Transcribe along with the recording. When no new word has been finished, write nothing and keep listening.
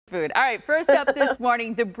food. All right, first up this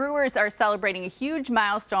morning, the Brewers are celebrating a huge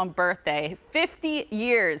milestone birthday, 50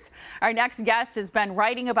 years. Our next guest has been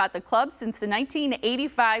writing about the club since the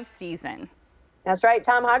 1985 season. That's right.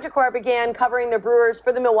 Tom Hodgecourt began covering the Brewers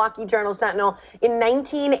for the Milwaukee Journal-Sentinel in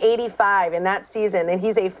 1985 in that season. And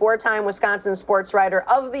he's a four-time Wisconsin Sports Writer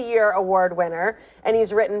of the Year award winner. And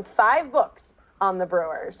he's written 5 books on the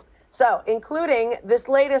Brewers. So, including this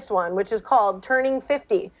latest one, which is called Turning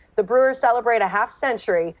 50. The Brewers celebrate a half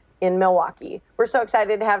century in Milwaukee. We're so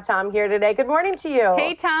excited to have Tom here today. Good morning to you.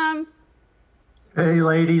 Hey, Tom. Hey,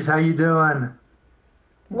 ladies. How you doing?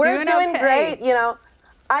 We're doing okay. great. You know,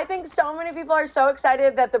 I think so many people are so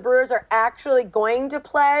excited that the Brewers are actually going to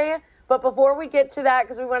play. But before we get to that,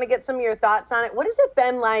 because we want to get some of your thoughts on it, what has it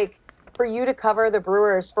been like for you to cover the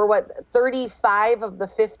Brewers for, 35 of the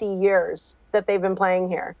 50 years that they've been playing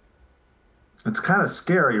here? It's kind of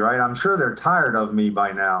scary, right? I'm sure they're tired of me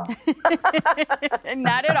by now.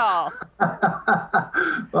 Not at all.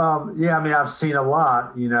 Yeah, I mean, I've seen a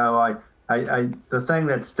lot. You know, the thing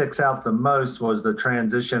that sticks out the most was the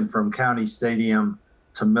transition from County Stadium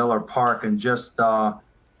to Miller Park, and just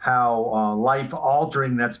how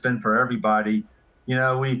life-altering that's been for everybody. You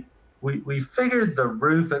know, we figured the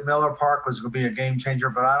roof at Miller Park was going to be a game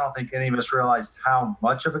changer, but I don't think any of us realized how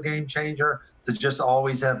much of a game changer to just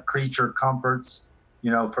always have creature comforts,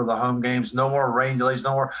 you know, for the home games. No more rain delays,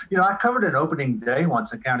 no more. You know, I covered an opening day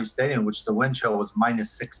once at County Stadium, which the wind chill was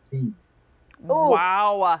 -16. Ooh.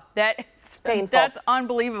 Wow, that's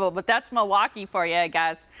unbelievable. But that's Milwaukee for you, I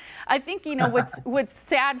guess. I think, you know, what's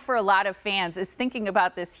sad for a lot of fans is thinking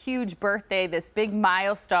about this huge birthday, this big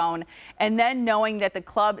milestone, and then knowing that the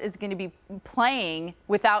club is going to be playing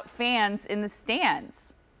without fans in the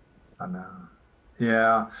stands. I know.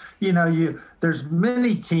 Yeah, you know, there's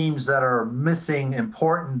many teams that are missing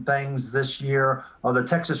important things this year. The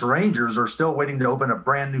Texas Rangers are still waiting to open a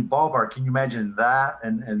brand new ballpark. Can you imagine that?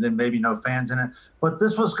 And then maybe no fans in it. But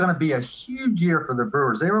this was going to be a huge year for the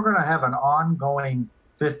Brewers. They were going to have an ongoing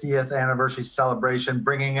 50th anniversary celebration,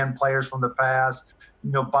 bringing in players from the past,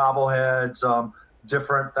 you know, bobbleheads,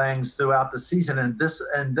 different things throughout the season.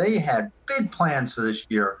 And they had big plans for this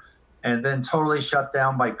year, and then totally shut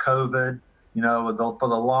down by COVID. You know, for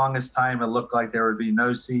the longest time, it looked like there would be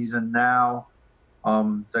no season. Now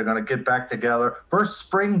they're going to get back together. First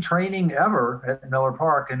spring training ever at Miller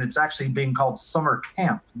Park, and it's actually being called summer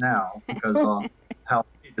camp now because how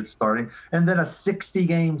it's starting. And then a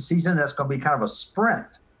 60-game season that's going to be kind of a sprint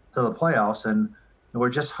to the playoffs. And we're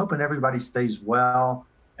just hoping everybody stays well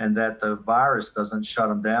and that the virus doesn't shut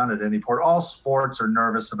them down at any point. All sports are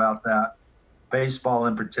nervous about that. Baseball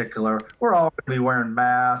in particular, we're all going to be wearing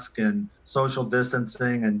masks and social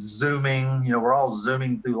distancing and Zooming. You know, we're all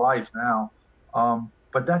Zooming through life now.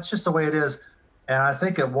 But that's just the way it is. And I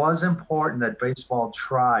think it was important that baseball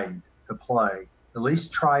tried to play, at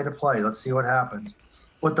least try to play. Let's see what happens.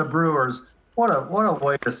 With the Brewers, what a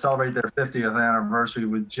way to celebrate their 50th anniversary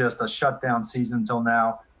with just a shutdown season until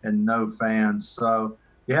now and no fans. So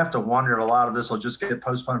you have to wonder if a lot of this will just get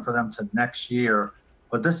postponed for them to next year.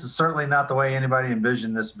 But this is certainly not the way anybody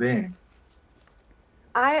envisioned this being.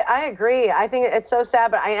 I agree. I think it's so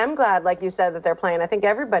sad, but I am glad, like you said, that they're playing. I think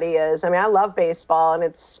everybody is. I mean, I love baseball, and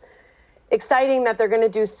it's exciting that they're going to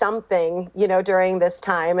do something, you know, during this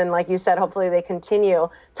time. And like you said, hopefully they continue.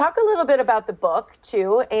 Talk a little bit about the book,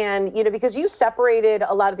 too. And, you know, because you separated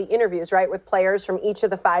a lot of the interviews, right, with players from each of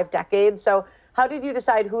the 5 decades. So how did you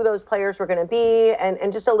decide who those players were going to be,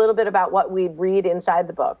 and just a little bit about what we'd read inside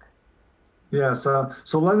the book? Yeah, so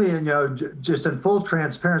let me, you know, just in full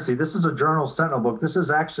transparency, this is a Journal-Sentinel book. This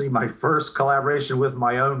is actually my first collaboration with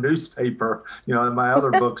my own newspaper, you know, and my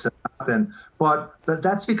other books have not been. But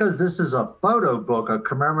that's because this is a photo book, a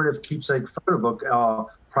commemorative keepsake photo book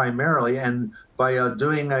primarily. And by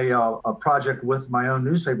doing a project with my own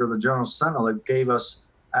newspaper, the Journal-Sentinel, it gave us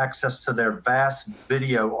access to their vast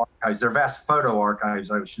video archives, their vast photo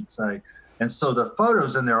archives, I should say. And so the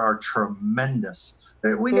photos in there are tremendous.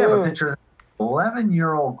 We have a picture of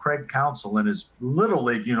 11-year-old Craig Counsell in his Little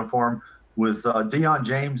League uniform with Deion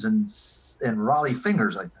James and Raleigh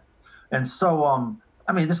Fingers, I think. And so,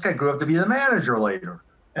 I mean, this guy grew up to be the manager later.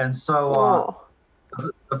 And so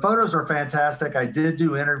the photos are fantastic. I did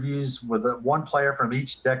do interviews with one player from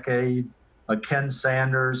each decade, Ken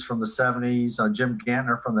Sanders from the 70s, Jim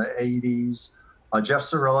Gantner from the 80s, Jeff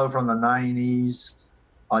Cirillo from the 90s,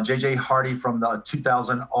 J.J. Hardy from the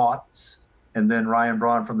 2000s, and then Ryan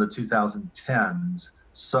Braun from the 2010s.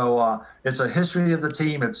 So it's a history of the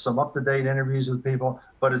team. It's some up-to-date interviews with people,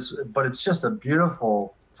 but it's just a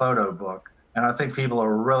beautiful photo book. And I think people will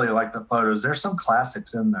really like the photos. There's some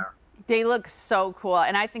classics in there. They look so cool,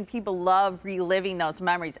 and I think people love reliving those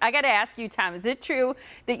memories. I got to ask you, Tom, is it true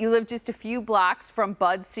that you live just a few blocks from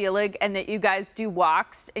Bud Selig and that you guys do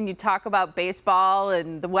walks and you talk about baseball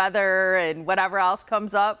and the weather and whatever else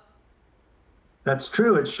comes up? That's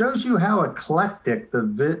true. It shows you how eclectic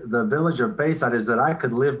the village of Bayside is, that I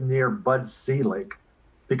could live near Bud Selig,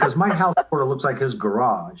 because my house sort of looks like his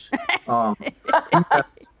garage.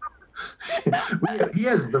 He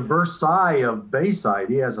has the Versailles of Bayside.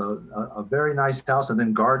 He has a very nice house and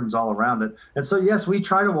then gardens all around it. And so, yes, we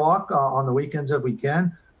try to walk on the weekends if we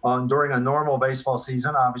can. During a normal baseball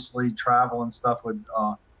season, obviously travel and stuff would,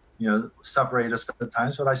 separate us at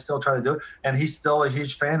times, but I still try to do it. And he's still a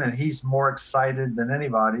huge fan, and he's more excited than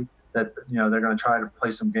anybody that, they're going to try to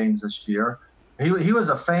play some games this year. He was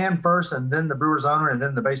a fan first, and then the Brewers owner, and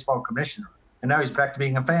then the baseball commissioner. And now he's back to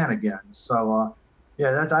being a fan again. So,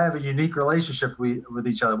 yeah, I have a unique relationship with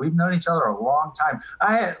each other. We've known each other a long time.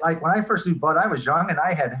 When I first knew Bud, I was young and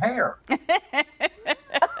I had hair.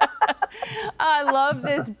 I love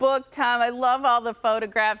this book, Tom. I love all the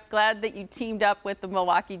photographs. Glad that you teamed up with the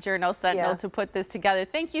Milwaukee Journal-Sentinel to put this together.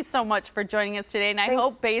 Thank you so much for joining us today, and I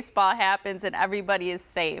hope baseball happens and everybody is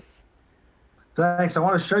safe. Thanks. I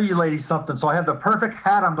want to show you ladies something. So I have the perfect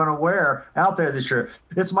hat I'm going to wear out there this year.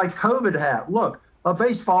 It's my COVID hat. Look, a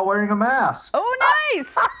baseball wearing a mask. Oh,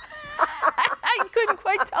 nice. I couldn't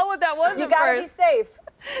quite tell what that was. You got to be safe.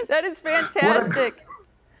 That is fantastic.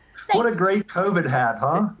 What a great COVID hat,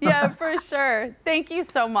 huh? Yeah, for sure. Thank you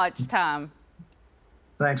so much, Tom.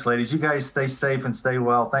 Thanks, ladies. You guys stay safe and stay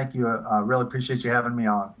well. Thank you. I really appreciate you having me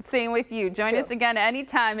on. Same with you. Join us again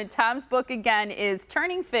anytime. And Tom's book again is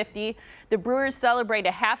Turning 50. The Brewers celebrate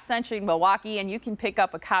a half century in Milwaukee, and you can pick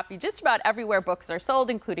up a copy just about everywhere books are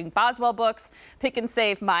sold, including Boswell Books, Pick and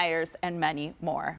Save, Myers, and many more.